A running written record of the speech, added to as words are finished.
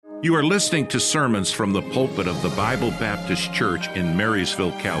You are listening to sermons from the pulpit of the Bible Baptist Church in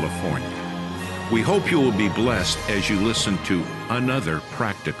Marysville, California. We hope you will be blessed as you listen to another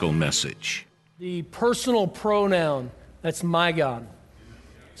practical message. The personal pronoun, that's my God.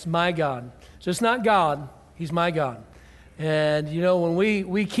 It's my God. So it's not God, He's my God. And you know, when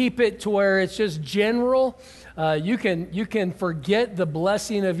we keep it to where it's just general, you can forget the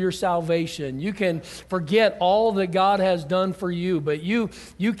blessing of your salvation. You can forget all that God has done for you, but you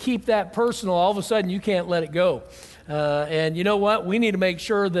keep that personal, all of a sudden you can't let it go. And you know what? We need to make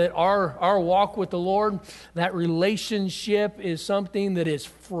sure that our walk with the Lord, that relationship is something that is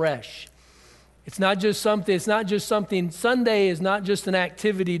fresh. It's not just something, Sunday is not just an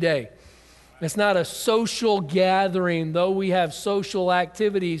activity day. It's not a social gathering, though we have social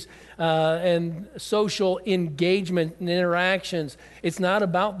activities and social engagement and interactions. It's not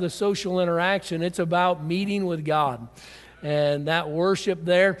about the social interaction. It's about meeting with God and that worship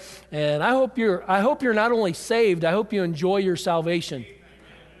there. And I hope you're not only saved, I hope you enjoy your salvation.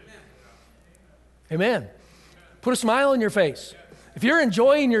 Amen. Put a smile on your face. If you're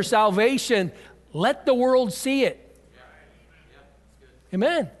enjoying your salvation, let the world see it.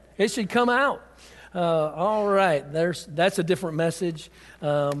 Amen. It should come out. All right, that's a different message,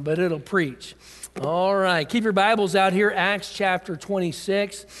 but it'll preach. All right, keep your Bibles out here, Acts chapter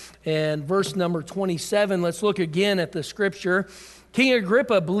 26 and verse number 27. Let's look again at the scripture. King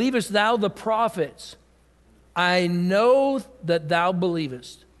Agrippa, believest thou the prophets? I know that thou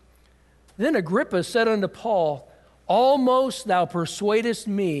believest. Then Agrippa said unto Paul, almost thou persuadest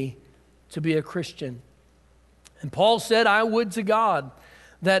me to be a Christian. And Paul said, I would to God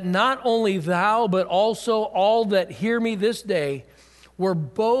that not only thou, but also all that hear me this day were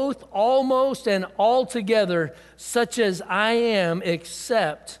both almost and altogether such as I am,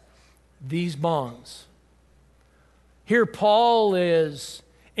 except these bonds. Here Paul is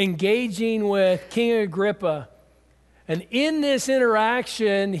engaging with King Agrippa, and in this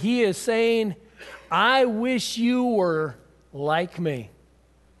interaction, he is saying, I wish you were like me.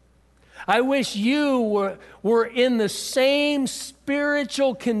 I wish you were in the same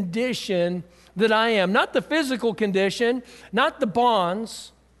spiritual condition that I am. Not the physical condition, not the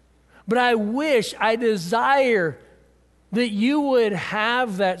bonds, but I desire that you would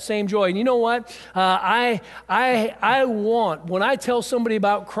have that same joy. And you know what? I want, when I tell somebody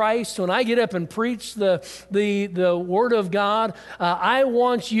about Christ, when I get up and preach the Word of God, I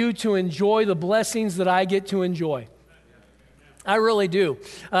want you to enjoy the blessings that I get to enjoy. I really do.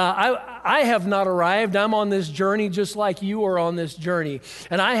 I have not arrived. I'm on this journey just like you are on this journey.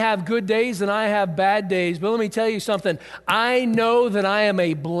 And I have good days and I have bad days. But let me tell you something. I know that I am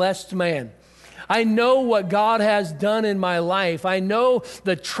a blessed man. I know what God has done in my life. I know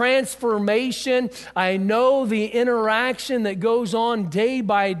the transformation. I know the interaction that goes on day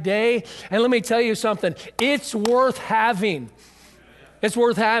by day. And let me tell you something. It's worth having. It's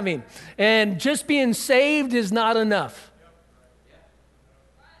worth having. And just being saved is not enough.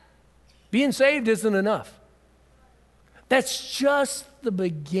 Being saved isn't enough. That's just the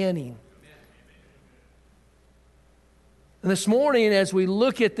beginning. And this morning, as we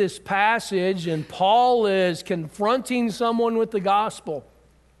look at this passage, and Paul is confronting someone with the gospel,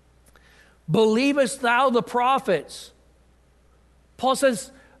 believest thou the prophets? Paul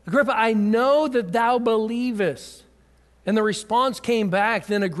says, Agrippa, I know that thou believest. And the response came back.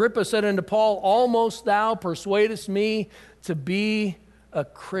 Then Agrippa said unto Paul, almost thou persuadest me to be a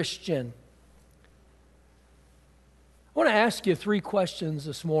Christian. I want to ask you 3 questions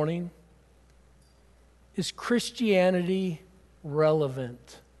this morning. Is Christianity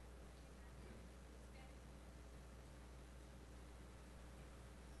relevant?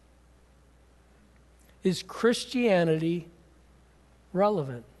 Is Christianity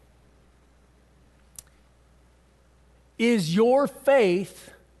relevant? Is your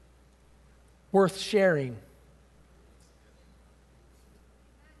faith worth sharing?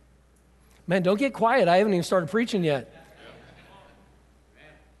 Man, don't get quiet. I haven't even started preaching yet.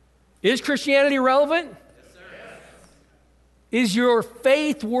 Is Christianity relevant? Yes, sir. Is your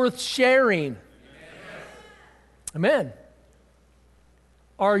faith worth sharing? Yes. Amen.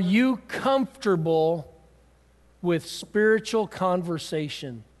 Are you comfortable with spiritual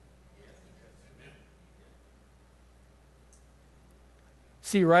conversation?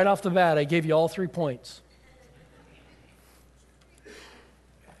 See, right off the bat, I gave you all 3 points.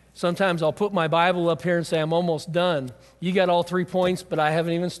 Sometimes I'll put my Bible up here and say, I'm almost done. You got all 3 points, but I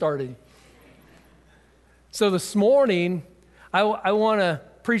haven't even started. So this morning, I want to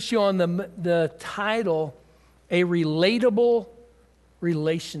preach you on the title, A Relatable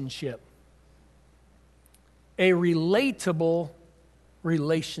Relationship. A relatable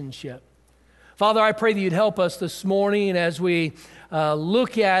relationship. Father, I pray that you'd help us this morning as we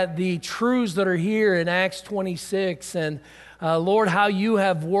look at the truths that are here in Acts 26 and Lord, how you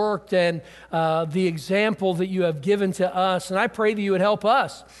have worked and the example that you have given to us. And I pray that you would help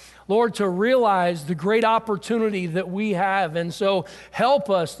us, Lord, to realize the great opportunity that we have. And so help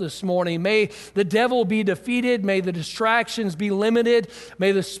us this morning. May the devil be defeated. May the distractions be limited.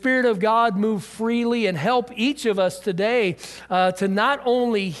 May the Spirit of God move freely and help each of us today to not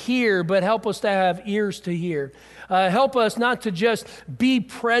only hear, but help us to have ears to hear. Help us not to just be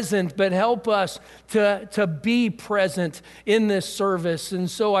present, but help us to be present in this service. And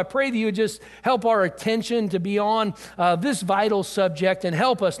so I pray that you would just help our attention to be on this vital subject and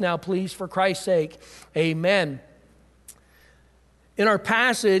help us now, please, for Christ's sake. Amen. In our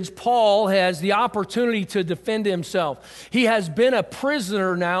passage, Paul has the opportunity to defend himself. He has been a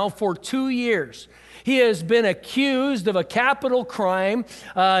prisoner now for 2 years. He has been accused of a capital crime.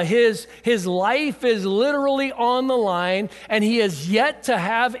 His life is literally on the line, and he has yet to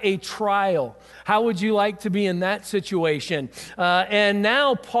have a trial. How would you like to be in that situation? And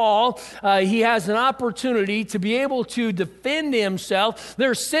now Paul, he has an opportunity to be able to defend himself.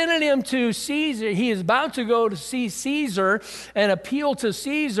 They're sending him to Caesar. He is about to go to see Caesar and appeal to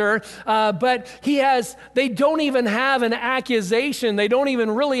Caesar, but they don't even have an accusation. They don't even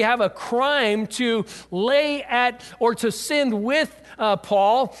really have a crime to lay at or to send with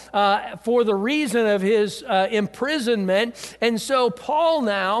Paul for the reason of his imprisonment. And so Paul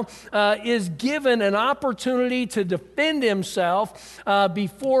now is given an opportunity to defend himself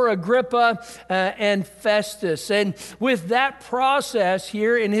before Agrippa and Festus. And with that process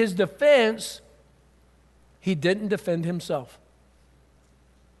here in his defense, he didn't defend himself.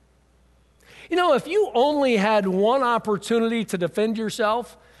 You know, if you only had one opportunity to defend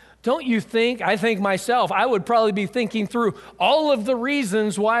yourself, don't you think, I think myself, I would probably be thinking through all of the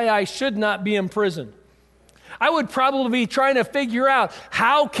reasons why I should not be in prison. I would probably be trying to figure out,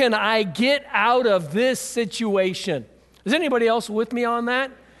 how can I get out of this situation? Is anybody else with me on that?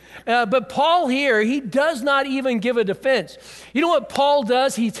 But Paul here, he does not even give a defense. You know what Paul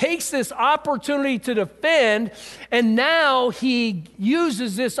does? He takes this opportunity to defend, and now he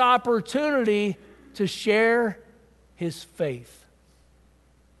uses this opportunity to share his faith.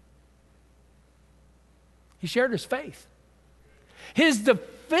 He shared his faith. His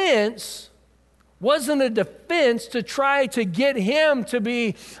defense wasn't a defense to try to get him to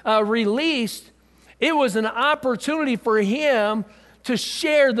be released. It was an opportunity for him to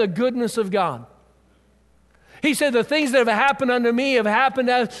share the goodness of God. He said, the things that have happened unto me have happened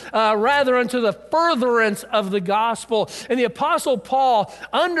rather unto the furtherance of the gospel. And the Apostle Paul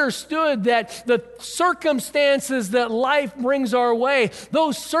understood that the circumstances that life brings our way,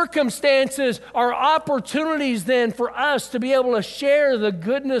 those circumstances are opportunities then for us to be able to share the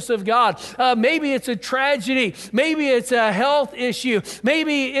goodness of God. Maybe it's a tragedy. Maybe it's a health issue.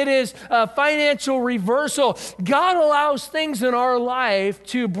 Maybe it is a financial reversal. God allows things in our life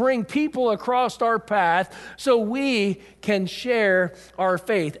to bring people across our path so we can share our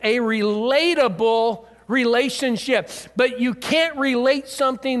faith. A relatable relationship. But you can't relate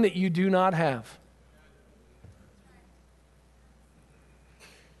something that you do not have.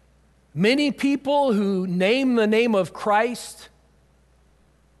 Many people who name the name of Christ,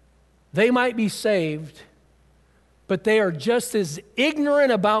 they might be saved, but they are just as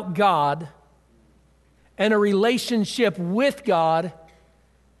ignorant about God and a relationship with God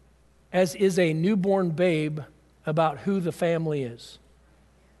as is a newborn babe about who the family is.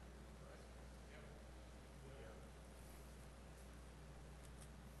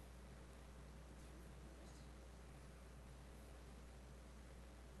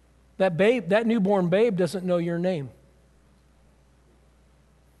 That newborn babe doesn't know your name.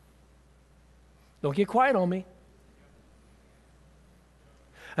 Don't get quiet on me.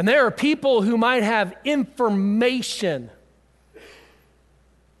 And there are people who might have information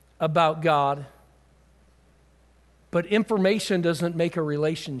about God, but information doesn't make a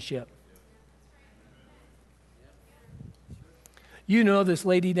relationship. You know, this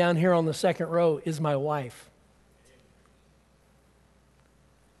lady down here on the second row is my wife.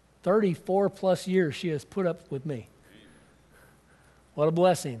 34 plus years she has put up with me. What a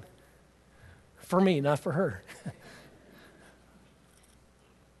blessing. For me, not for her.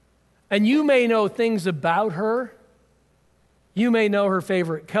 And you may know things about her. You may know her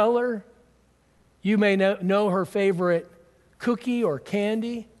favorite color. You may know her favorite cookie or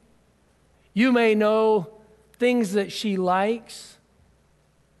candy. You may know things that she likes.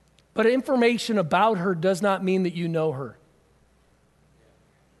 But information about her does not mean that you know her.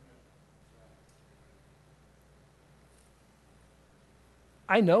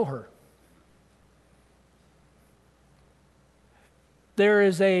 I know her. There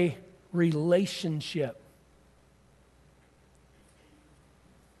is a relationship.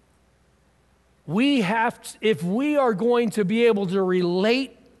 We have to, if we are going to be able to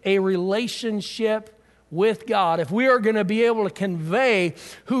relate a relationship with God, if we are going to be able to convey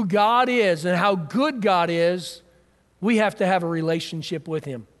who God is and how good God is, we have to have a relationship with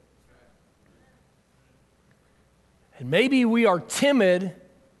Him. And maybe we are timid,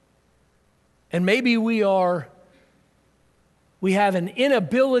 and maybe we have an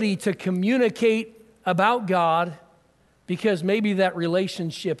inability to communicate about God because maybe that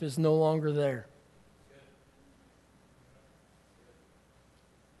relationship is no longer there.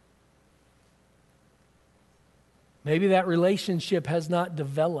 Maybe that relationship has not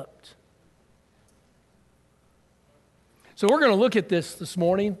developed. So we're going to look at this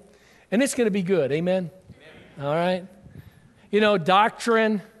morning, and it's going to be good. Amen? Amen. All right? You know,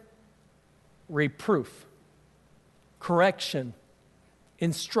 doctrine, reproof, correction,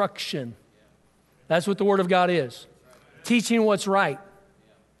 instruction. That's what the Word of God is. Teaching what's right,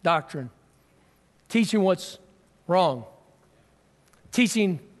 doctrine. Teaching what's wrong.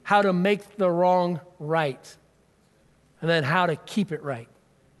 Teaching how to make the wrong right. And then how to keep it right.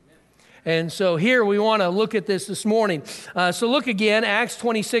 And so here we want to look at this morning. So look again, Acts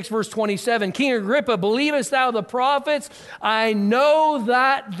 26, verse 27. King Agrippa, believest thou the prophets? I know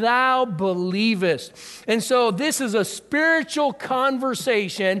that thou believest. And so this is a spiritual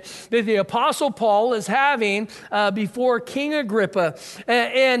conversation that the Apostle Paul is having before King Agrippa.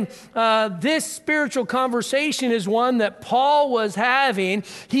 And this spiritual conversation is one that Paul was having.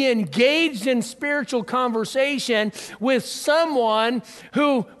 He engaged in spiritual conversation with someone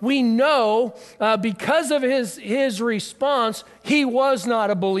who we know because of his response, he was not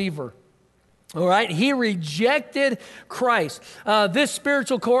a believer. All right, he rejected Christ. This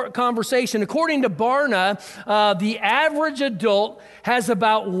spiritual conversation, according to Barna, the average adult has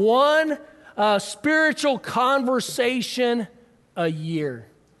about one spiritual conversation a year.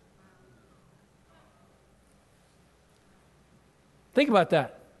 Think about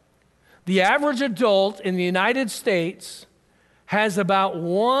that. The average adult in the United States has about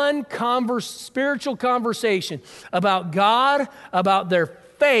one spiritual conversation about God, about their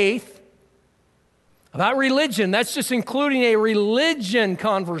faith, about religion. That's just including a religion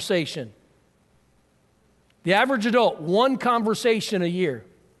conversation. The average adult, one conversation a year.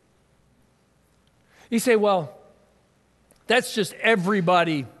 You say, well, that's just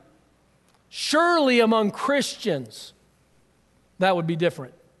everybody. Surely among Christians, that would be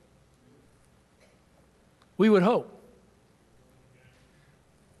different. We would hope.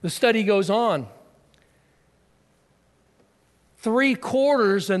 The study goes on.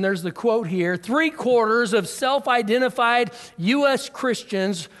 3/4, and there's the quote here, 3/4 of self-identified U.S.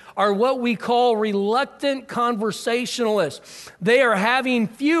 Christians are what we call reluctant conversationalists. They are having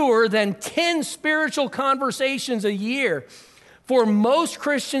fewer than 10 spiritual conversations a year. For most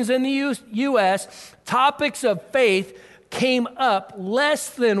Christians in the U.S., topics of faith came up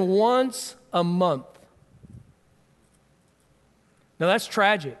less than once a month. Now, that's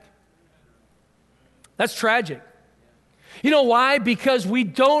tragic. That's tragic. You know why? Because we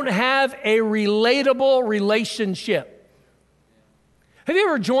don't have a relatable relationship. Have you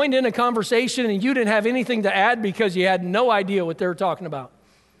ever joined in a conversation and you didn't have anything to add because you had no idea what they were talking about?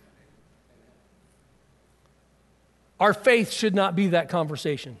 Our faith should not be that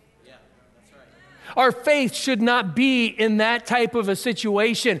conversation. Our faith should not be in that type of a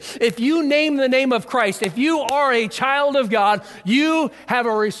situation. If you name the name of Christ, if you are a child of God, you have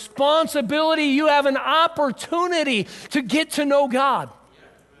a responsibility, you have an opportunity to get to know God.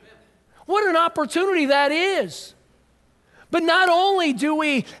 What an opportunity that is. But not only do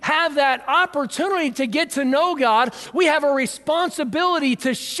we have that opportunity to get to know God, we have a responsibility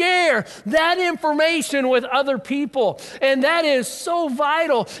to share that information with other people. And that is so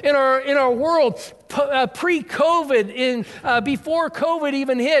vital in our world. Pre-COVID, before COVID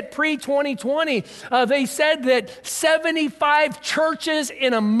even hit, pre-2020, they said that 75 churches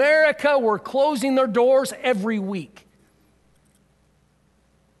in America were closing their doors every week.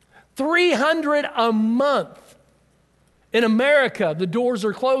 300 a month. In America, the doors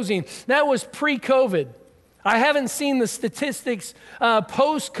are closing. That was pre-COVID. I haven't seen the statistics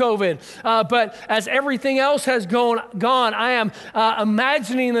post-COVID, but as everything else has gone, I am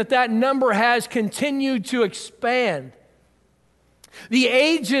imagining that number has continued to expand. The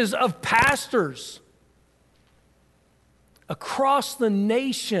ages of pastors across the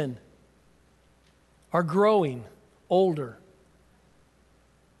nation are growing older.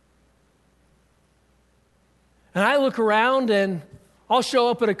 And I look around and I'll show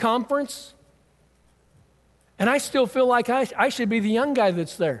up at a conference, and I still feel like I should be the young guy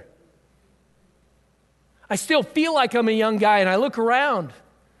that's there. I still feel like I'm a young guy, and I look around,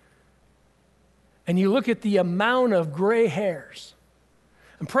 and you look at the amount of gray hairs.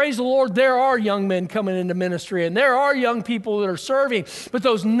 And praise the Lord, there are young men coming into ministry, and there are young people that are serving, but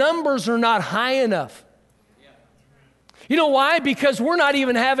those numbers are not high enough. You know why? Because we're not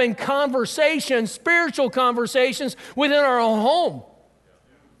even having conversations, spiritual conversations within our own home.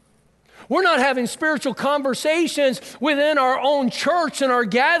 We're not having spiritual conversations within our own church and our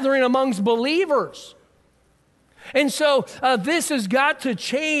gathering amongst believers. And so this has got to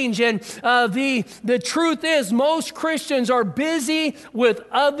change. And the truth is, most Christians are busy with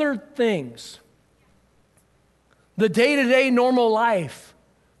other things. The day-to-day normal life,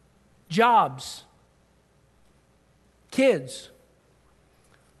 jobs, kids,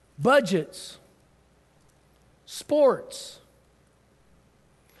 budgets, sports.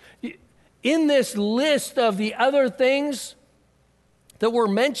 In this list of the other things that were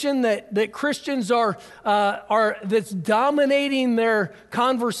mentioned that Christians are that's dominating their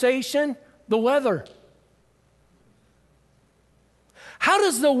conversation, the weather. How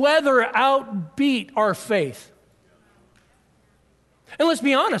does the weather outbeat our faith? And let's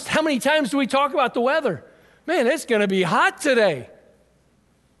be honest, how many times do we talk about the weather? Man, it's going to be hot today.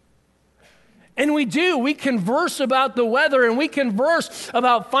 And we do. We converse about the weather, and we converse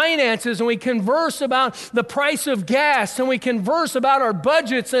about finances, and we converse about the price of gas, and we converse about our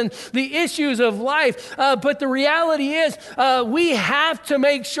budgets and the issues of life. But the reality is, we have to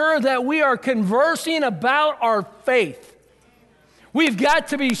make sure that we are conversing about our faith. We've got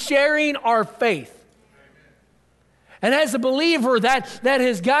to be sharing our faith. And as a believer, that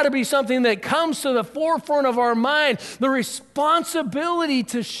has got to be something that comes to the forefront of our mind, the responsibility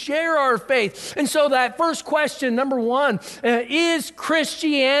to share our faith. And so that first question, number one, is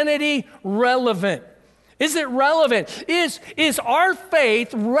Christianity relevant? Is it relevant? Is our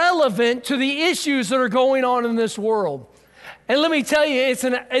faith relevant to the issues that are going on in this world? And let me tell you,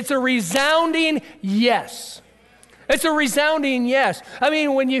 it's a resounding yes. It's a resounding yes. I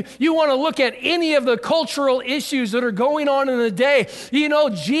mean, when you want to look at any of the cultural issues that are going on in the day, you know,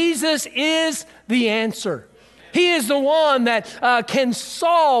 Jesus is the answer. He is the one that can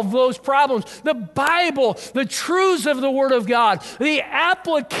solve those problems. The Bible, the truths of the Word of God, the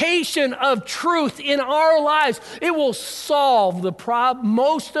application of truth in our lives, it will solve the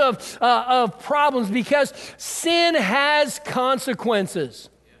most of problems because sin has consequences.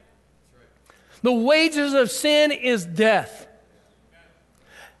 The wages of sin is death.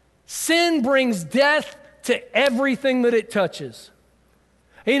 Sin brings death to everything that it touches.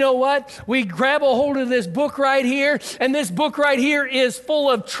 You know what? We grab a hold of this book right here, and this book right here is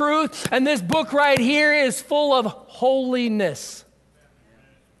full of truth, and this book right here is full of holiness.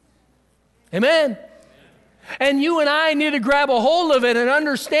 Amen. And you and I need to grab a hold of it and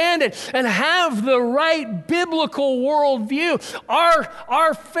understand it and have the right biblical worldview.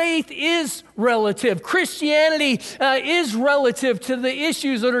 Our faith is relative. Christianity is relative to the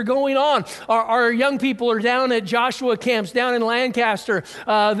issues that are going on. Our young people are down at Joshua camps down in Lancaster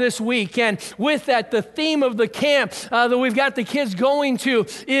this week. And with that, the theme of the camp that we've got the kids going to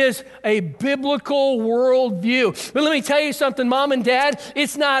is a biblical worldview. But let me tell you something, Mom and Dad,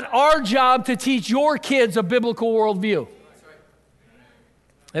 it's not our job to teach your kids a biblical worldview.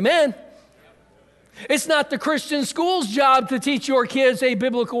 Amen. It's not the Christian school's job to teach your kids a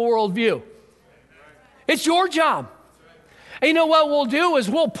biblical worldview. It's your job. And you know what we'll do is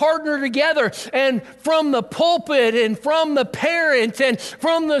we'll partner together, and from the pulpit and from the parent and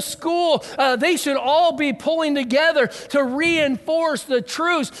from the school, they should all be pulling together to reinforce the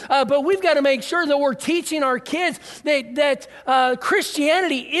truths. But we've got to make sure that we're teaching our kids that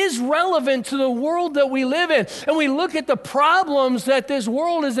Christianity is relevant to the world that we live in. And we look at the problems that this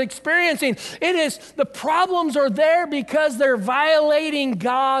world is experiencing. The problems are there because they're violating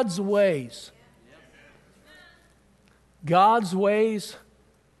God's ways. God's ways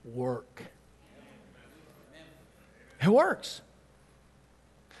work. It works.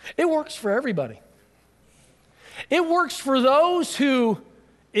 It works for everybody. It works for those who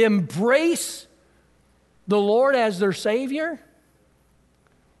embrace the Lord as their Savior,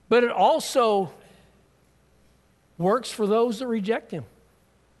 but it also works for those that reject Him.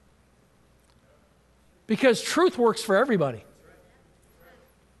 Because truth works for everybody.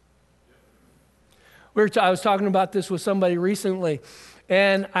 I was talking about this with somebody recently,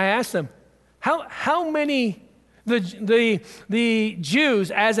 and I asked them, how many, the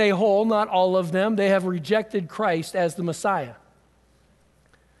Jews as a whole, not all of them, they have rejected Christ as the Messiah.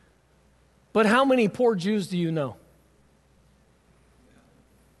 But how many poor Jews do you know?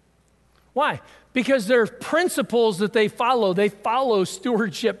 Why? Because there are principles that they follow. They follow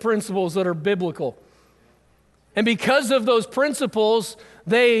stewardship principles that are biblical. And because of those principles,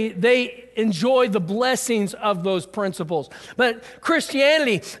 they enjoy the blessings of those principles. But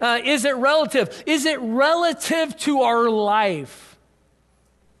Christianity, is it relative? Is it relative to our life?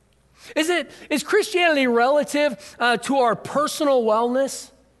 Is Christianity relative to our personal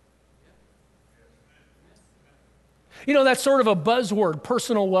wellness? You know, that's sort of a buzzword,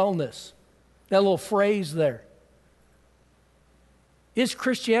 personal wellness. That little phrase there. Is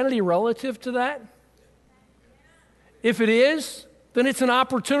Christianity relative to that? If it is, then it's an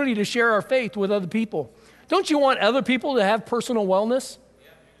opportunity to share our faith with other people. Don't you want other people to have personal wellness?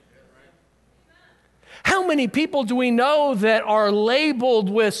 How many people do we know that are labeled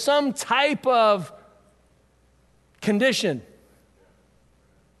with some type of condition?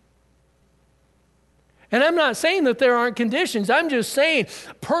 And I'm not saying that there aren't conditions. I'm just saying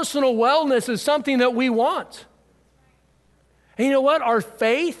personal wellness is something that we want. And you know what? Our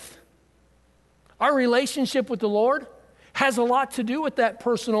faith, our relationship with the Lord has a lot to do with that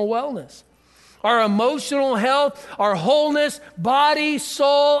personal wellness. Our emotional health, our wholeness, body,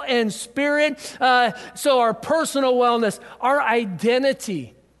 soul, and spirit. So our personal wellness, our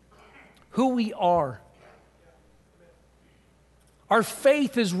identity, who we are. Our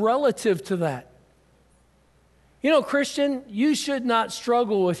faith is relative to that. You know, Christian, you should not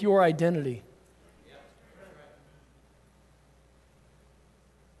struggle with your identity.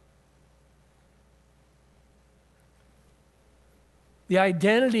 The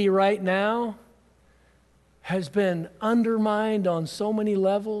identity right now has been undermined on so many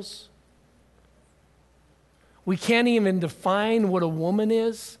levels. We can't even define what a woman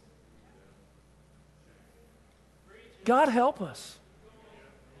is. God help us.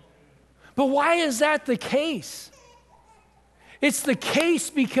 But why is that the case? It's the case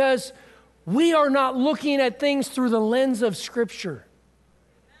because we are not looking at things through the lens of Scripture.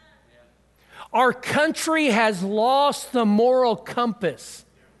 Our country has lost the moral compass.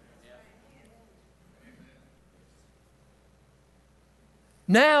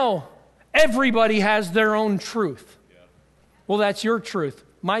 Now, everybody has their own truth. Well, that's your truth.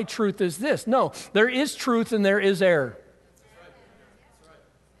 My truth is this. No, there is truth and there is error.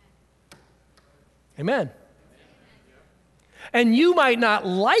 Amen. And you might not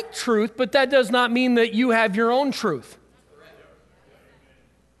like truth, but that does not mean that you have your own truth.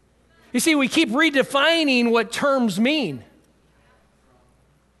 You see, we keep redefining what terms mean.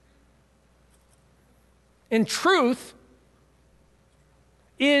 And truth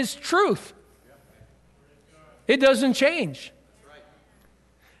is truth. It doesn't change.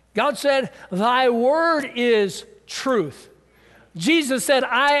 God said, thy word is truth. Jesus said,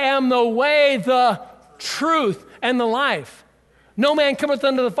 I am the way, the truth, and the life. No man cometh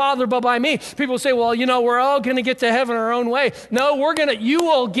unto the Father but by me. People say, well, you know, we're all going to get to heaven our own way. No, you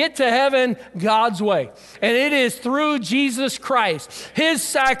will get to heaven God's way. And it is through Jesus Christ, his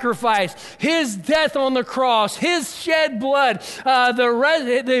sacrifice, his death on the cross, his shed blood,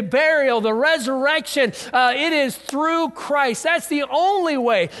 the burial, the resurrection. It is through Christ. That's the only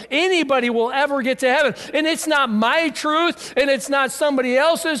way anybody will ever get to heaven. And it's not my truth, and it's not somebody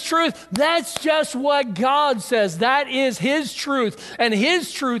else's truth. That's just what God says. That is his truth. And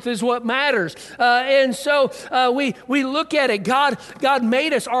his truth is what matters. And so we look at it. God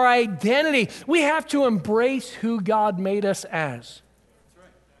made us, our identity. We have to embrace who God made us as. That's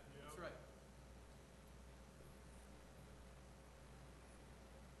right. That's right.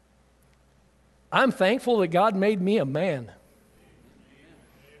 I'm thankful that God made me a man. Amen.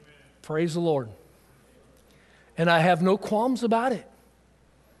 Praise the Lord. And I have no qualms about it.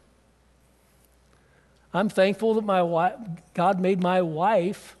 I'm thankful that God made my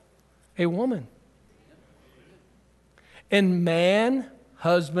wife a woman. And man,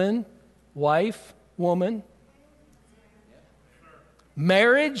 husband, wife, woman.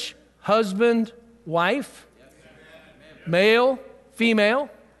 Marriage, husband, wife. Male, female.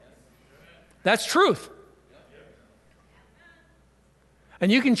 That's truth.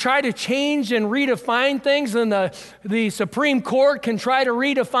 And you can try to change and redefine things, and the Supreme Court can try to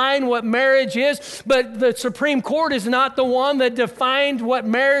redefine what marriage is, but the Supreme Court is not the one that defined what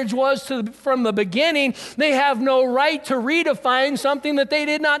marriage was from the beginning. They have no right to redefine something that they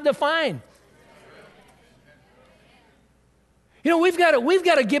did not define. You know, we've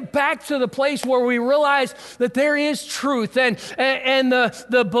got to get back to the place where we realize that there is truth and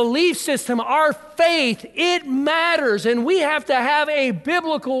the belief system, our faith, it matters, and we have to have a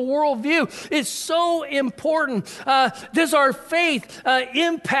biblical worldview. It's so important. Does our faith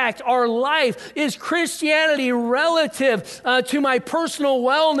impact our life? Is Christianity relative to my personal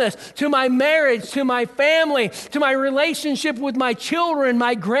wellness, to my marriage, to my family, to my relationship with my children,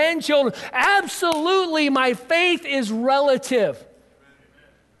 my grandchildren? Absolutely, my faith is relative.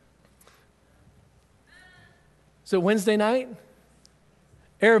 So Wednesday night,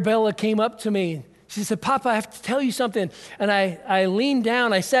 Arabella came up to me. She said, Papa, I have to tell you something. And I leaned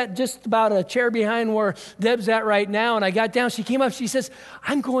down. I sat just about a chair behind where Deb's at right now. And I got down. She came up. She says,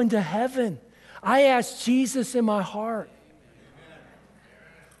 I'm going to heaven. I asked Jesus in my heart.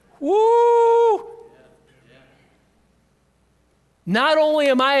 Woo! Not only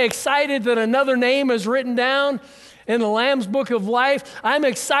am I excited that another name is written down in the Lamb's Book of Life, I'm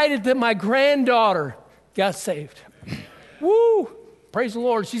excited that my granddaughter got saved. Woo! Praise the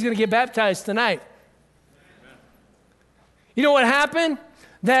Lord. She's going to get baptized tonight. You know what happened?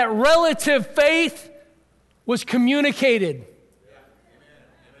 That relative faith was communicated.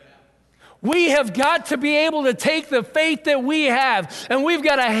 We have got to be able to take the faith that we have, and we've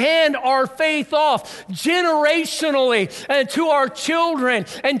got to hand our faith off generationally and to our children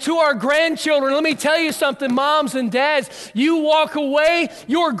and to our grandchildren. Let me tell you something, moms and dads, you walk away,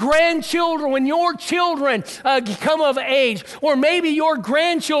 your grandchildren, when your children come of age, or maybe your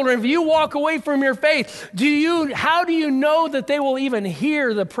grandchildren, if you walk away from your faith, how do you know that they will even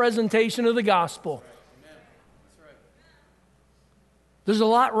hear the presentation of the gospel? There's a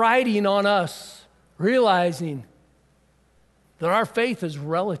lot riding on us realizing that our faith is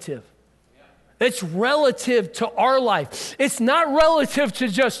relative. It's relative to our life. It's not relative to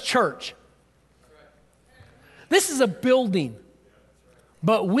just church. This is a building,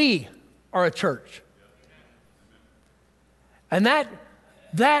 but we are a church. And that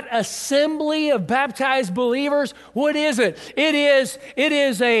assembly of baptized believers, what is it? It's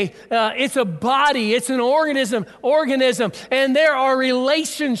a body, it's an organism, and there are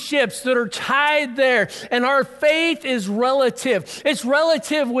relationships that are tied there, and our faith is relative. It's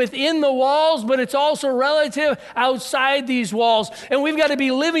relative within the walls, but it's also relative outside these walls, and we've got to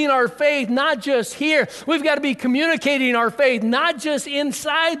be living our faith not just here. We've got to be communicating our faith not just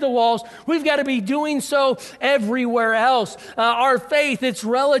inside the walls. We've got to be doing so everywhere else. Our faith, it's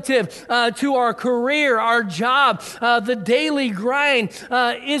relative to our career, our job, the daily grind.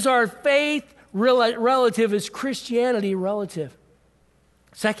 Is our faith relative? Is Christianity relative?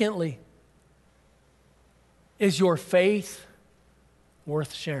 Secondly, is your faith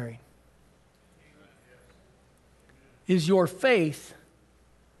worth sharing? Is your faith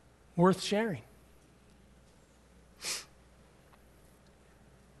worth sharing?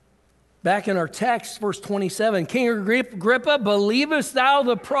 Back in our text, verse 27, King Agrippa, believest thou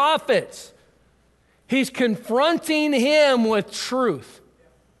the prophets? He's confronting him with truth.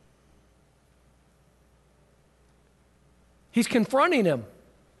 He's confronting him.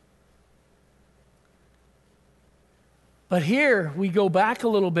 But here we go back a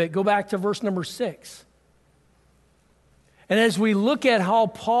little bit, go back to verse number 6. And as we look at how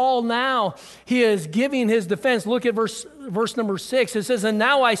Paul now, he is giving his defense, look at verse number 6. It says, And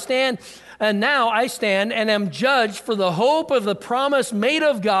now I stand and am judged for the hope of the promise made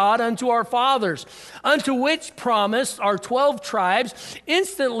of God unto our fathers, unto which promise our 12 tribes,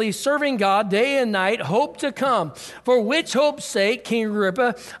 instantly serving God day and night, hope to come. For which hope's sake, King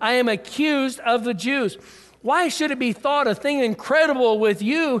Agrippa, I am accused of the Jews. Why should it be thought a thing incredible with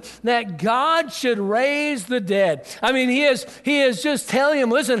you that God should raise the dead? I mean, he is just telling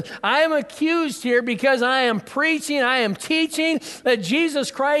him, listen, I am accused here because I am preaching, I am teaching that Jesus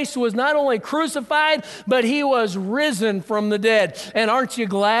Christ was not only crucified, but he was risen from the dead. And aren't you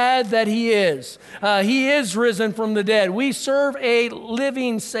glad that he is? He is risen from the dead. We serve a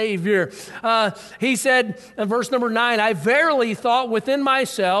living Savior. He said in verse number 9, I verily thought within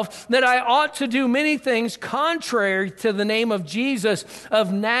myself that I ought to do many things contrary to the name of Jesus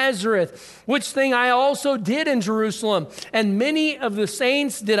of Nazareth, which thing I also did in Jerusalem. And many of the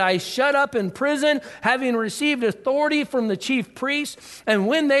saints did I shut up in prison, having received authority from the chief priests. And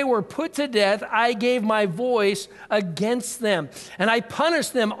when they were put to death, I gave my voice against them. And I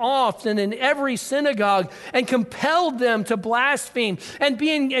punished them often in every synagogue and compelled them to blaspheme. And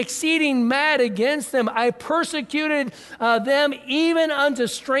being exceeding mad against them, I persecuted them even unto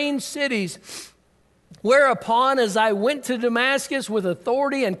strange cities. Whereupon, as I went to Damascus with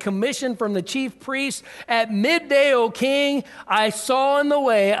authority and commission from the chief priests, at midday, O king, I saw in the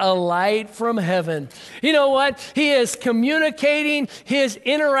way a light from heaven. You know what? He is communicating his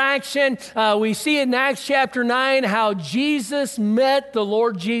interaction. We see in Acts chapter 9 how Jesus met the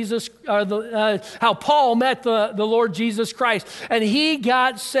Lord Jesus, how Paul met the Lord Jesus Christ, and he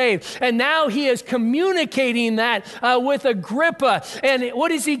got saved. And now he is communicating that with Agrippa. And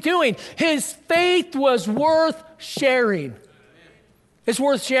what is he doing? His faith was worth sharing. It's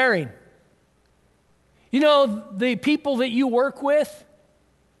worth sharing. You know, the people that you work with,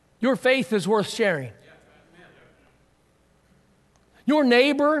 your faith is worth sharing. Your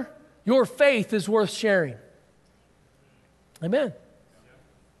neighbor, your faith is worth sharing. Amen.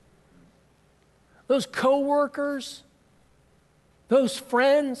 Those coworkers, those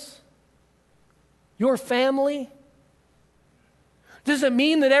friends, your family. Does it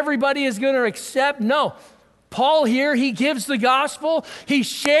mean that everybody is going to accept? No. Paul here, he gives the gospel. He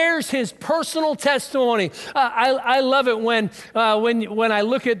shares his personal testimony. I love it when I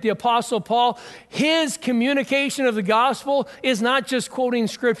look at the Apostle Paul. His communication of the gospel is not just quoting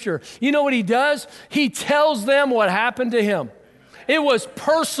Scripture. You know what he does? He tells them what happened to him. It was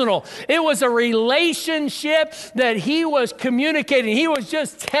personal. It was a relationship that he was communicating. He was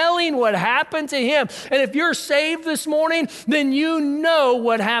just telling what happened to him. And if you're saved this morning, then you know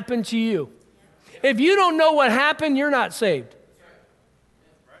what happened to you. If you don't know what happened, you're not saved.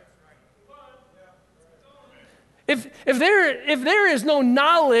 If there is no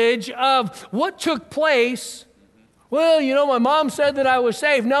knowledge of what took place, well, you know, my mom said that I was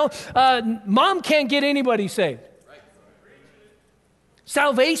saved. No, mom can't get anybody saved.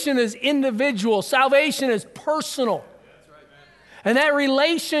 Salvation is individual. Salvation is personal. And that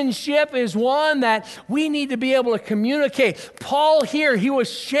relationship is one that we need to be able to communicate. Paul here, he was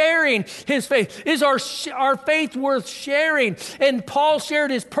sharing his faith. Is our faith worth sharing? And Paul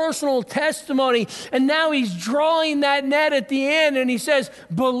shared his personal testimony, and now he's drawing that net at the end, and he says,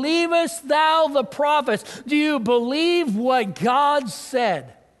 believest thou the prophets? Do you believe what God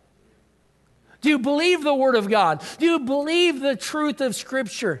said? Do you believe the Word of God? Do you believe the truth of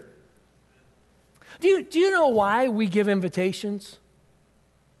Scripture? Do you know why we give invitations?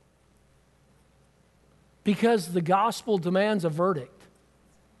 Because the gospel demands a verdict.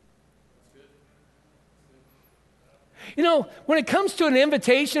 You know, when it comes to an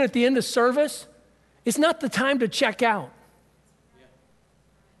invitation at the end of service, it's not the time to check out.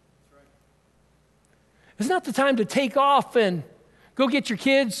 It's not the time to take off and go get your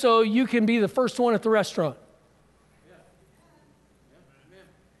kids so you can be the first one at the restaurant.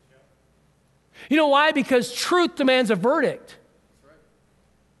 You know why? Because truth demands a verdict.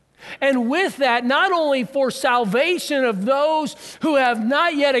 And with that, not only for salvation of those who have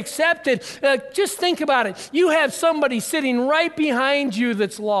not yet accepted, just think about it. You have somebody sitting right behind you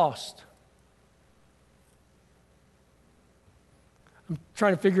that's lost. I'm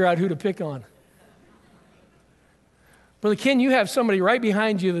trying to figure out who to pick on. Brother Ken, you have somebody right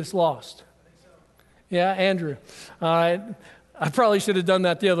behind you that's lost. Yeah, Andrew. All right. I probably should have done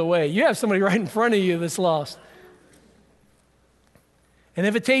that the other way. You have somebody right in front of you that's lost. An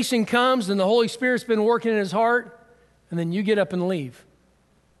invitation comes and the Holy Spirit's been working in his heart, and then you get up and leave.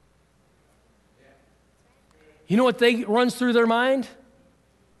 You know what runs through their mind?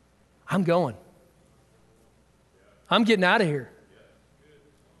 I'm going. I'm getting out of here.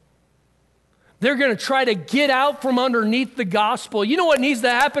 They're going to try to get out from underneath the gospel. You know what needs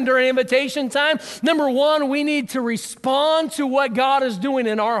to happen during invitation time? Number one, we need to respond to what God is doing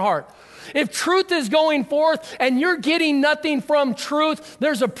in our heart. If truth is going forth and you're getting nothing from truth,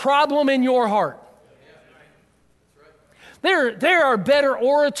 there's a problem in your heart. There are better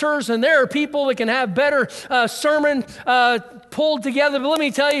orators and there are people that can have better sermon pulled together. But let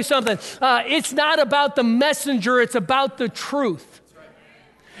me tell you something. It's not about the messenger. It's about the truth.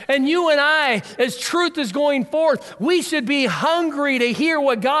 And you and I, as truth is going forth, we should be hungry to hear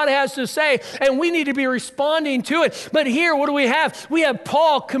what God has to say, and we need to be responding to it. But here, what do we have? We have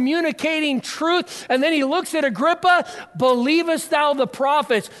Paul communicating truth, and then he looks at Agrippa, believest thou the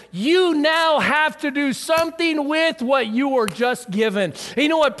prophets? You now have to do something with what you were just given. And you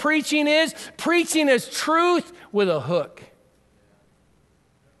know what preaching is? Preaching is truth with a hook.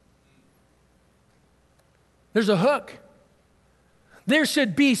 There's a hook. There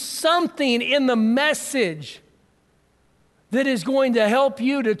should be something in the message that is going to help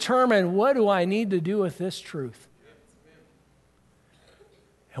you determine, what do I need to do with this truth?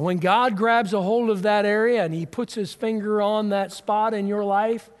 And when God grabs a hold of that area and he puts his finger on that spot in your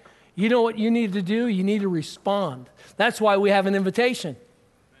life, you know what you need to do? You need to respond. That's why we have an invitation.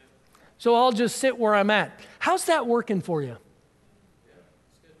 so I'll just sit where I'm at. How's that working for you?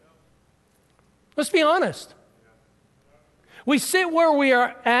 Let's be honest. We sit where we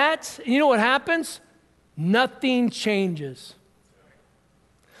are at, and you know what happens? Nothing changes.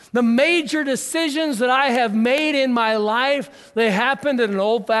 The major decisions that I have made in my life, they happened at an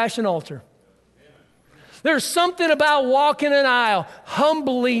old-fashioned altar. There's something about walking an aisle,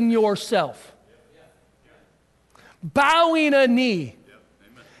 humbling yourself, bowing a knee,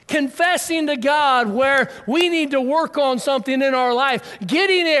 confessing to God where we need to work on something in our life,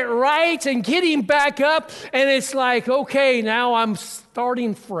 getting it right and getting back up, and it's like, okay, now I'm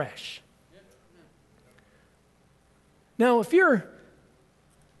starting fresh. Now, if you're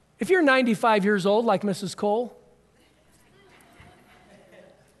 95 years old like Mrs. Cole,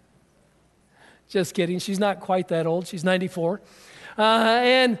 just kidding, she's not quite that old, she's 94,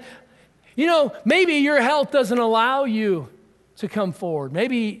 and you know, maybe your health doesn't allow you to come forward.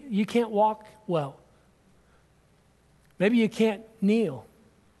 Maybe you can't walk well. Maybe you can't kneel.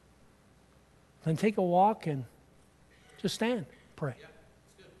 Then take a walk and just stand, pray.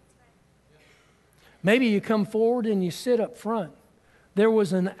 Maybe you come forward and you sit up front. There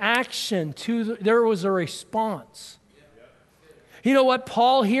was an action there was a response. You know what?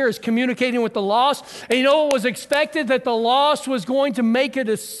 Paul here is communicating with the lost, and you know what was expected? That the lost was going to make a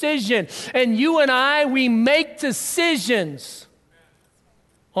decision. And you and I, we make decisions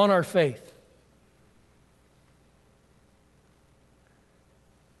on our faith.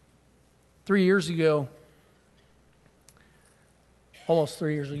 Almost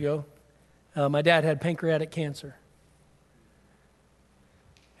 3 years ago, my dad had pancreatic cancer.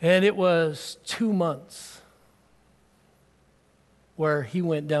 And it was 2 months where he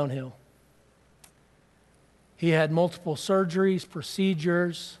went downhill. He had multiple surgeries,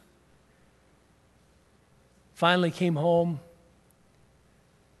 procedures, finally came home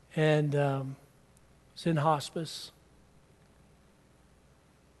and was in hospice.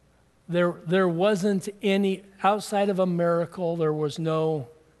 There wasn't any, outside of a miracle, there was no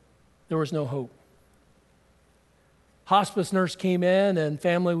hope. Hospice nurse came in, and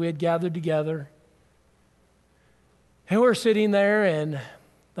family, we had gathered together. And we're sitting there, and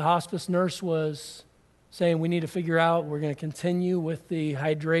the hospice nurse was saying, we need to figure out, we're going to continue with the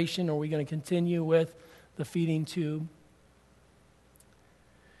hydration, or we're going to continue with the feeding tube.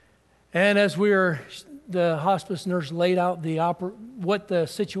 And as the hospice nurse laid out what the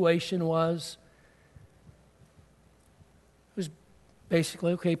situation was, it was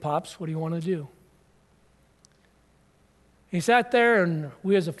basically, okay, Pops, what do you want to do? He sat there, and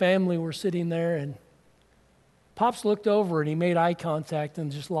we as a family were sitting there, and Pops looked over, and he made eye contact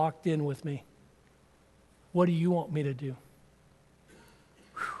and just locked in with me. What do you want me to do?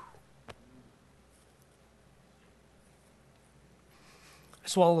 Whew. I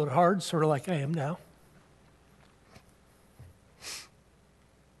swallowed hard, sort of like I am now.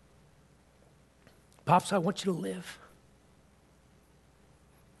 Pops, I want you to live.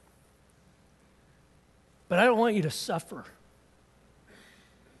 But I don't want you to suffer.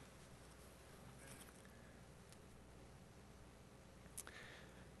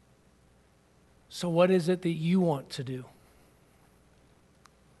 So what is it that you want to do?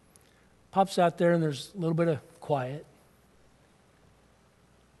 Pop's out there, and there's a little bit of quiet.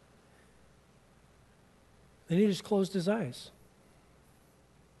 Then he just closed his eyes.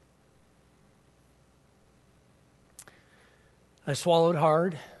 I swallowed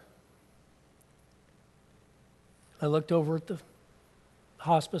hard. I looked over at the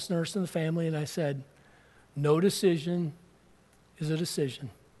hospice nurse and the family, and I said, no decision is a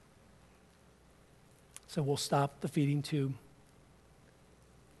decision. So we'll stop the feeding tube.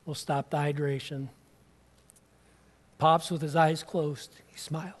 We'll stop the hydration. Pops, with his eyes closed, he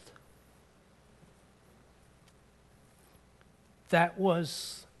smiled. That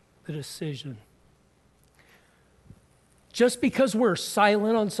was the decision. Just because we're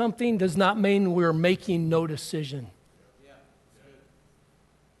silent on something does not mean we're making no decision.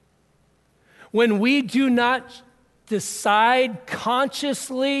 When we do not decide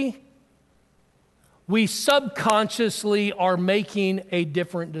consciously, we subconsciously are making a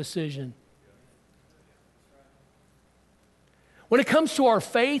different decision. When it comes to our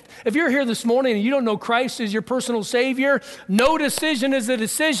faith, if you're here this morning and you don't know Christ as your personal Savior, no decision is a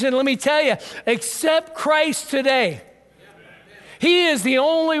decision. Let me tell you, accept Christ today. He is the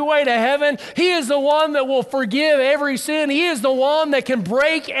only way to heaven. He is the one that will forgive every sin. He is the one that can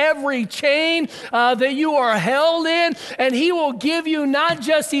break every chain that you are held in. And He will give you not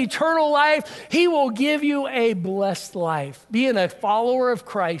just eternal life, He will give you a blessed life. Being a follower of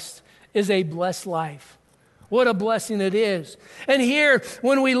Christ is a blessed life. What a blessing it is. And here,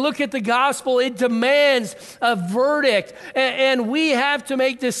 when we look at the gospel, it demands a verdict, and we have to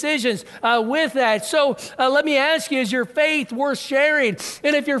make decisions with that. So let me ask you, is your faith worth sharing?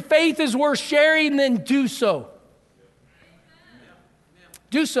 And if your faith is worth sharing, then do so.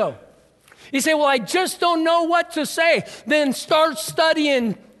 Do so. You say, well, I just don't know what to say. Then start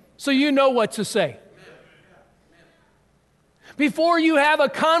studying so you know what to say. Before you have a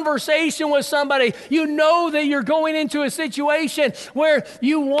conversation with somebody, you know that you're going into a situation where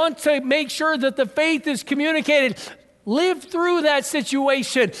you want to make sure that the faith is communicated. Live through that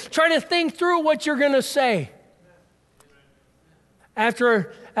situation. Try to think through what you're going to say.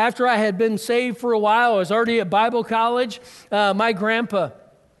 After I had been saved for a while, I was already at Bible college. My grandpa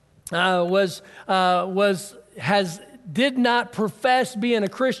did not profess being a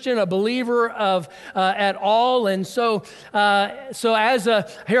Christian, a believer at all, and so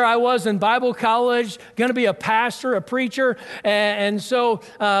here I was in Bible college, going to be a pastor, a preacher, and so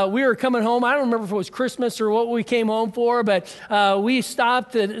we were coming home. I don't remember if it was Christmas or what we came home for, but we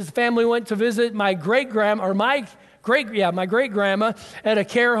stopped. The family went to visit my great-grandma, or my great-grandma at a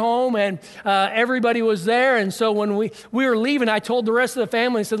care home, and everybody was there. And so when we were leaving, I told the rest of the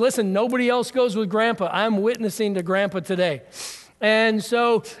family, I said, listen, nobody else goes with Grandpa. I'm witnessing to Grandpa today. And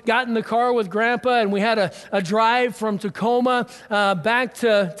so got in the car with Grandpa, and we had a drive from Tacoma back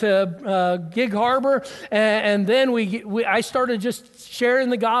to Gig Harbor, and then I started just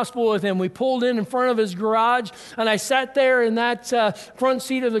sharing the gospel with him. We pulled in front of his garage, and I sat there in that front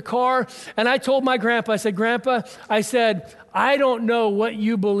seat of the car, and I told my Grandpa, I said, Grandpa, I don't know what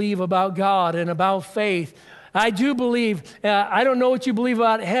you believe about God and about faith. I do believe, I don't know what you believe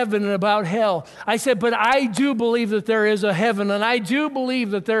about heaven and about hell. I said, but I do believe that there is a heaven, and I do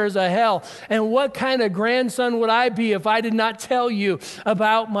believe that there is a hell. And what kind of grandson would I be if I did not tell you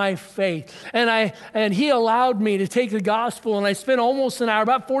about my faith? And he allowed me to take the gospel, and I spent almost an hour,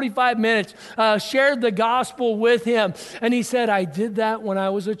 about 45 minutes, shared the gospel with him. And he said, I did that when I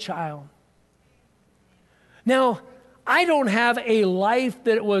was a child. Now, I don't have a life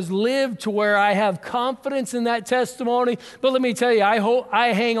that was lived to where I have confidence in that testimony, but let me tell you,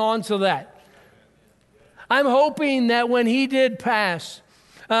 I hang on to that. I'm hoping that when he did pass,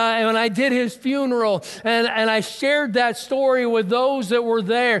 and when I did his funeral, and I shared that story with those that were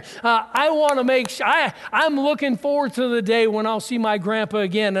there, I want to make sure, I'm looking forward to the day when I'll see my grandpa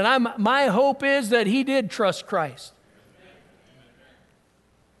again, and my hope is that he did trust Christ.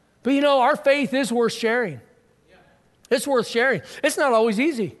 But you know, our faith is worth sharing. It's worth sharing. It's not always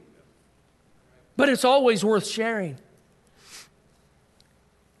easy, but it's always worth sharing.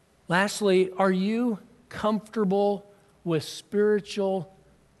 Lastly, are you comfortable with spiritual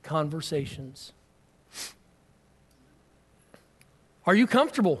conversations? Are you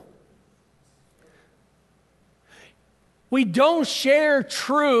comfortable? We don't share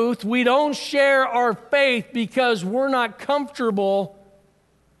truth, we don't share our faith because we're not comfortable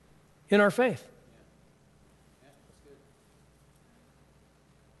in our faith.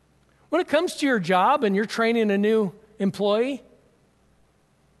 When it comes to your job and you're training a new employee,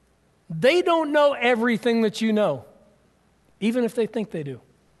 they don't know everything that you know, even if they think they do.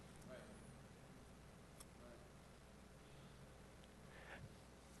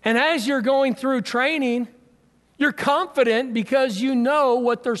 And as you're going through training, you're confident because you know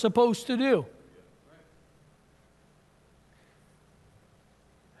what they're supposed to do.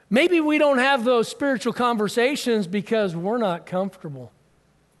 Maybe we don't have those spiritual conversations because we're not comfortable.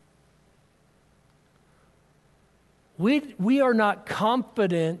 We are not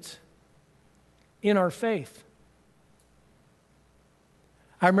confident in our faith.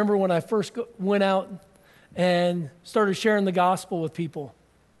 I remember when I first went out and started sharing the gospel with people.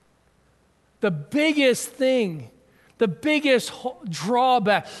 The biggest thing, the biggest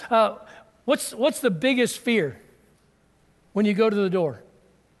drawback, what's the biggest fear when you go to the door?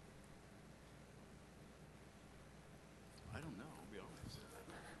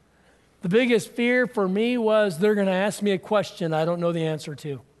 The biggest fear for me was they're going to ask me a question I don't know the answer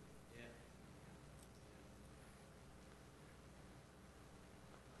to.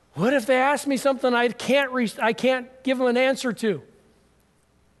 What if they ask me something I can't give them an answer to?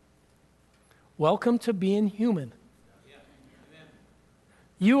 Welcome to being human.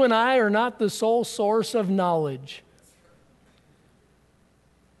 You and I are not the sole source of knowledge.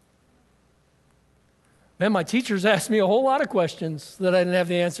 Man, my teachers asked me a whole lot of questions that I didn't have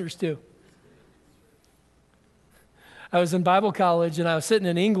the answers to. I was in Bible college, and I was sitting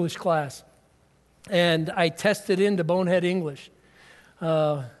in English class, and I tested into bonehead English.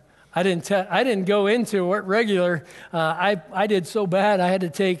 I didn't go into it regular. I did so bad, I had to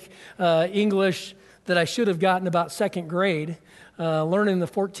take English that I should have gotten about second grade, learning the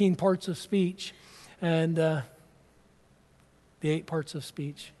 14 parts of speech and the 8 parts of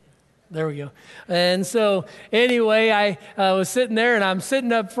speech. There we go. And so anyway, I was sitting there, and I'm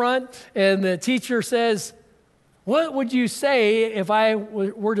sitting up front, and the teacher says, "What would you say if I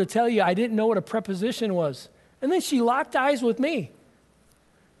were to tell you I didn't know what a preposition was?" And then she locked eyes with me.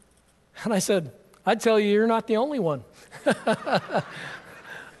 And I said, "I'd tell you you're not the only one."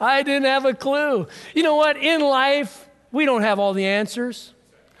 I didn't have a clue. You know what? In life, we don't have all the answers.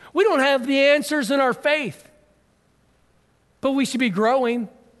 We don't have the answers in our faith. But we should be growing.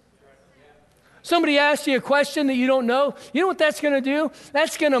 Somebody asks you a question that you don't know. You know what that's going to do?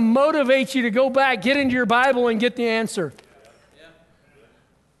 That's going to motivate you to go back, get into your Bible, and get the answer.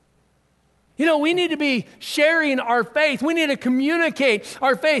 You know, we need to be sharing our faith. We need to communicate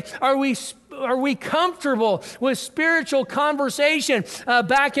our faith. Are we comfortable with spiritual conversation?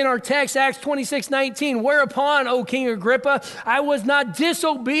 Back in our text, Acts 26:19, "Whereupon, O King Agrippa, I was not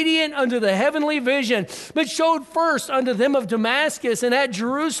disobedient unto the heavenly vision, but showed first unto them of Damascus and at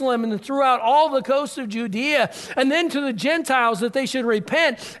Jerusalem and throughout all the coast of Judea, and then to the Gentiles that they should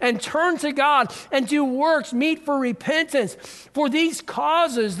repent and turn to God and do works meet for repentance. For these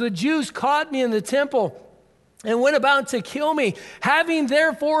causes the Jews caught me in the temple and went about to kill me. Having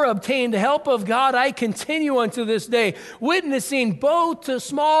therefore obtained help of God, I continue unto this day, witnessing both to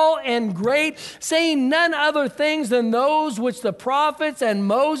small and great, saying none other things than those which the prophets and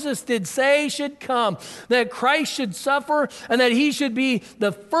Moses did say should come, that Christ should suffer, and that he should be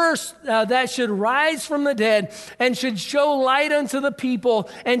the first that should rise from the dead, and should show light unto the people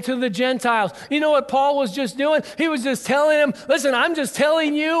and to the Gentiles." You know what Paul was just doing? He was just telling them, listen, I'm just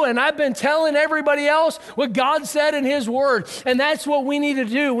telling you, and I've been telling everybody else what God said in his word. And that's what we need to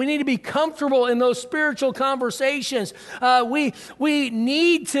do. We need to be comfortable in those spiritual conversations. We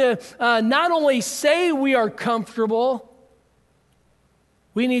need to not only say we are comfortable,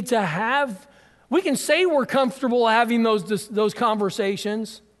 we need to we can say we're comfortable having those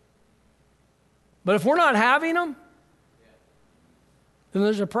conversations, but if we're not having them, then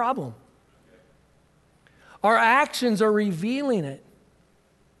there's a problem. Our actions are revealing it.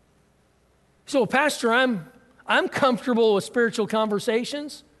 So, Pastor, I'm comfortable with spiritual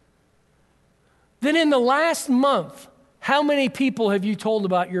conversations. Then in the last month, how many people have you told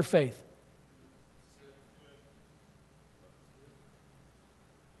about your faith?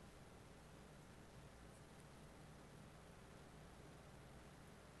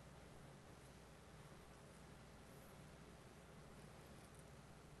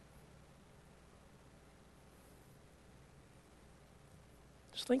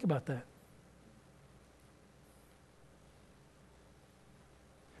 Just think about that.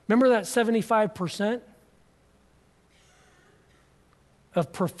 Remember that 75%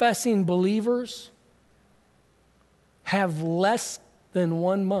 of professing believers have less than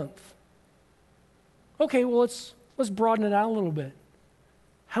 1 month. Okay, well, let's broaden it out a little bit.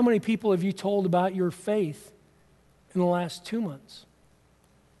 How many people have you told about your faith in the last 2 months?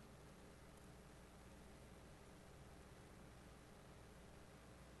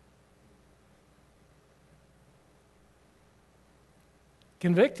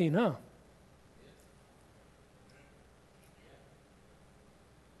 Convicting, huh?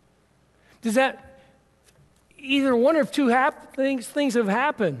 Does that, either one of two things have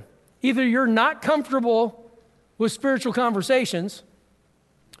happened. Either you're not comfortable with spiritual conversations,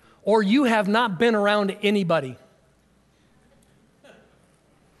 or you have not been around anybody.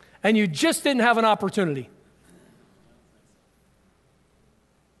 And you just didn't have an opportunity.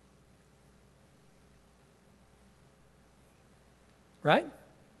 Right?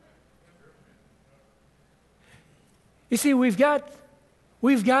 You see, we've got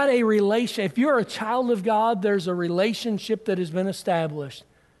a relation. If you're a child of God, there's a relationship that has been established.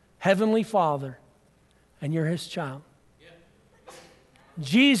 Heavenly Father, and you're his child. Yeah.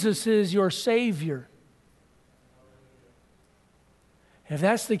 Jesus is your Savior. If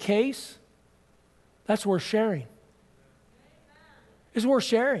that's the case, that's worth sharing. It's worth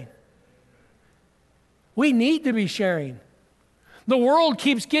sharing. We need to be sharing. The world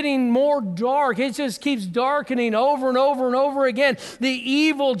keeps getting more dark. It just keeps darkening over and over and over again. The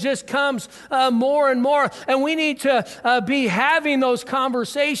evil just comes more and more. And we need to be having those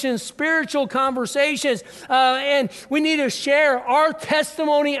conversations, spiritual conversations. And we need to share our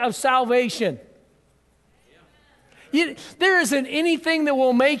testimony of salvation. There isn't anything that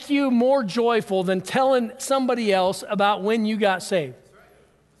will make you more joyful than telling somebody else about when you got saved.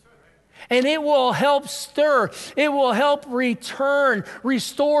 And it will help stir, it will help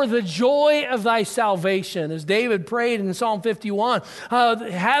restore the joy of thy salvation. As David prayed in Psalm 51,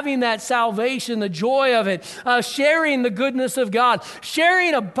 having that salvation, the joy of it, sharing the goodness of God,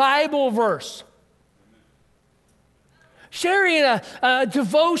 sharing a Bible verse, sharing a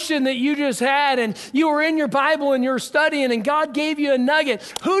devotion that you just had and you were in your Bible and you're studying and God gave you a nugget.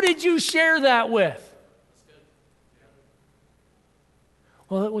 Who did you share that with?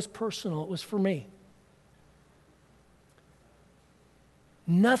 Well, it was personal. It was for me.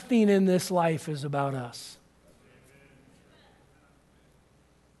 Nothing in this life is about us.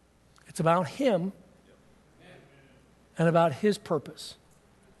 It's about Him and about His purpose.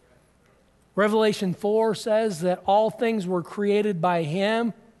 Revelation 4 says that all things were created by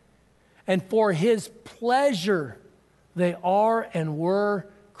Him, and for His pleasure they are and were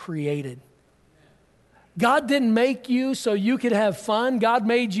created. God didn't make you so you could have fun. God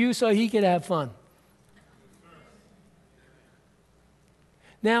made you so He could have fun.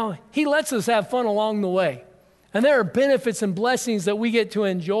 Now, He lets us have fun along the way. And there are benefits and blessings that we get to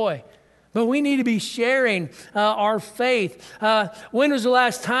enjoy. But we need to be sharing our faith. When was the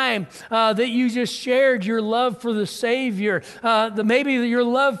last time that you just shared your love for the Savior? Maybe your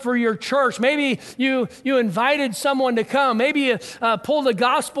love for your church. Maybe you invited someone to come. Maybe you pulled a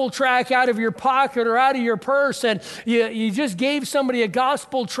gospel tract out of your pocket or out of your purse, and you just gave somebody a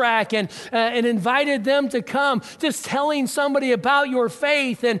gospel tract and invited them to come. Just telling somebody about your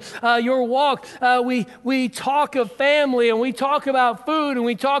faith and your walk. We talk of family, and we talk about food, and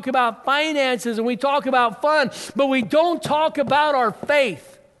we talk about finances, and we talk about fun, but we don't talk about our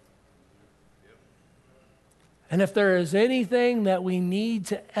faith. And if there is anything that we need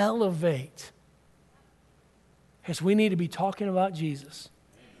to elevate, is we need to be talking about Jesus.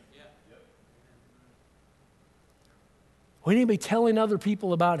 We need to be telling other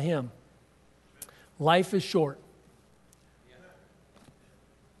people about Him. Life is short.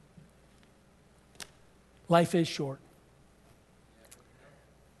 Life is short.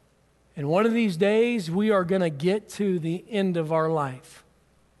 And one of these days, we are going to get to the end of our life.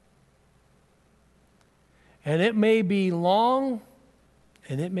 And it may be long,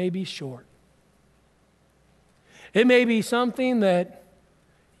 and it may be short. It may be something that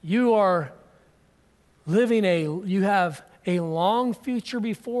you are you have a long future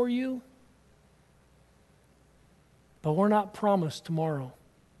before you, but we're not promised tomorrow.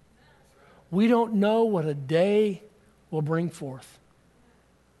 We don't know what a day will bring forth.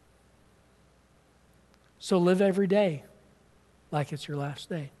 So live every day like it's your last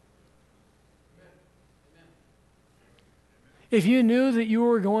day. If you knew that you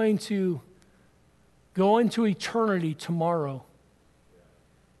were going to go into eternity tomorrow,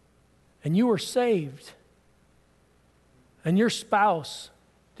 and you were saved, and your spouse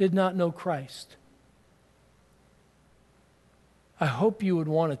did not know Christ, I hope you would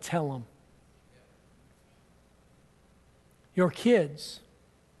want to tell them. Your kids,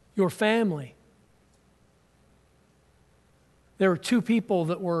 your family. There were two people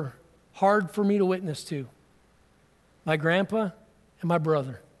that were hard for me to witness to. My grandpa and my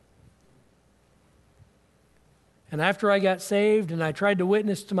brother. And after I got saved and I tried to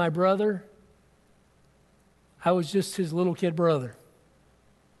witness to my brother, I was just his little kid brother.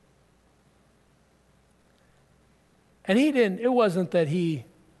 And it wasn't that he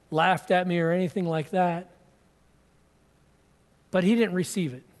laughed at me or anything like that, but he didn't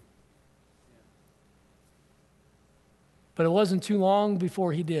receive it. But it wasn't too long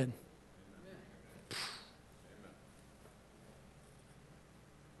before he did.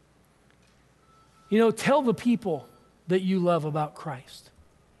 You know, tell the people that you love about Christ.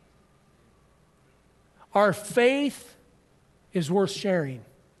 Our faith is worth sharing.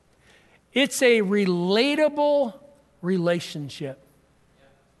 It's a relatable relationship.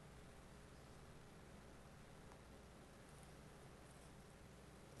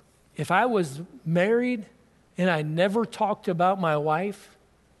 If I was married and I never talked about my wife,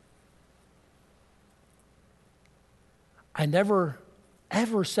 I never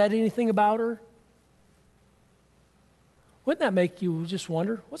ever said anything about her, wouldn't that make you just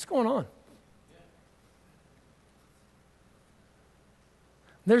wonder, what's going on?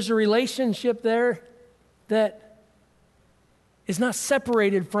 There's a relationship there that is not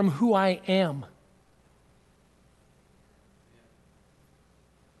separated from who I am.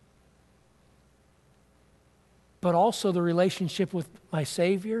 But also the relationship with my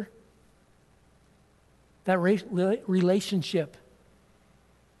Savior. That relationship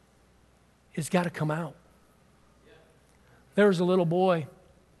has got to come out. There was a little boy.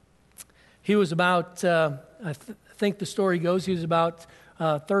 He was about, I think the story goes, he was about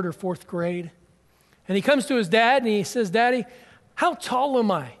third or fourth grade. And he comes to his dad and he says, "Daddy, how tall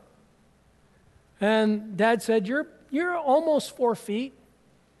am I?" And Dad said, You're almost 4 feet.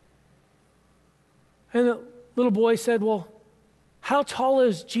 And the little boy said, "Well, how tall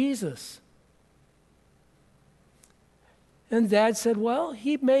is Jesus?" And Dad said, "Well,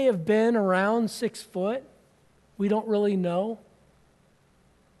 he may have been around 6 foot. We don't really know."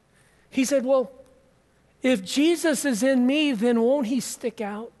 He said, "Well, if Jesus is in me, then won't he stick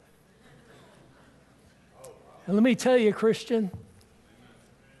out?" And let me tell you, Christian,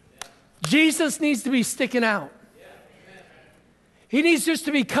 Jesus needs to be sticking out. He needs just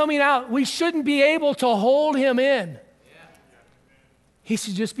to be coming out. We shouldn't be able to hold him in. He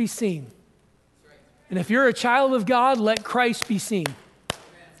should just be seen. And if you're a child of God, let Christ be seen.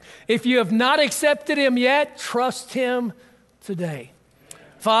 If you have not accepted him yet, trust him today.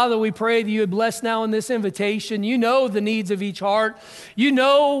 Father, we pray that you would bless now in this invitation. You know the needs of each heart. You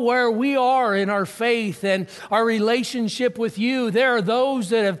know where we are in our faith and our relationship with you. There are those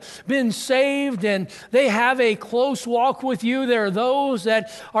that have been saved and they have a close walk with you. There are those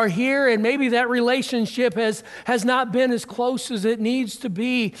that are here and maybe that relationship has not been as close as it needs to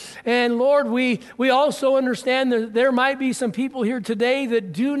be. And Lord, we also understand that there might be some people here today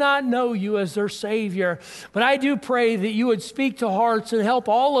that do not know you as their Savior. But I do pray that you would speak to hearts and help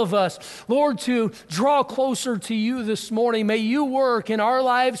all of us, Lord, to draw closer to you this morning. May you work in our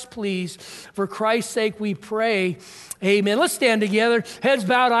lives, please. For Christ's sake, we pray. Amen. Let's stand together. Heads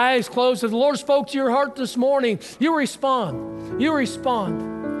bowed, eyes closed. If the Lord spoke to your heart this morning, you respond. You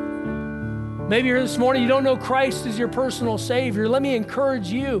respond. Maybe you're this morning, you don't know Christ as your personal Savior. Let me encourage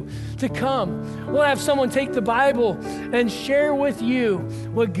you to come. We'll have someone take the Bible and share with you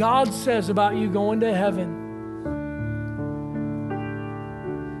what God says about you going to heaven.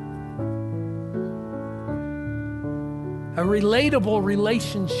 A relatable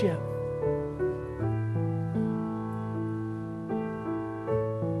relationship.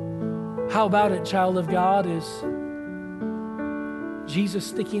 How about it, child of God? Is Jesus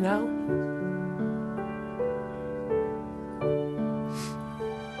sticking out?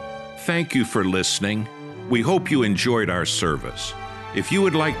 Thank you for listening. We hope you enjoyed our service. If you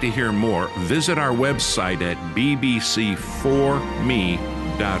would like to hear more, visit our website at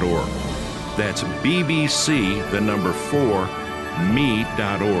bbc4me.org. That's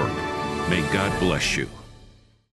bbc4me.org. May God bless you.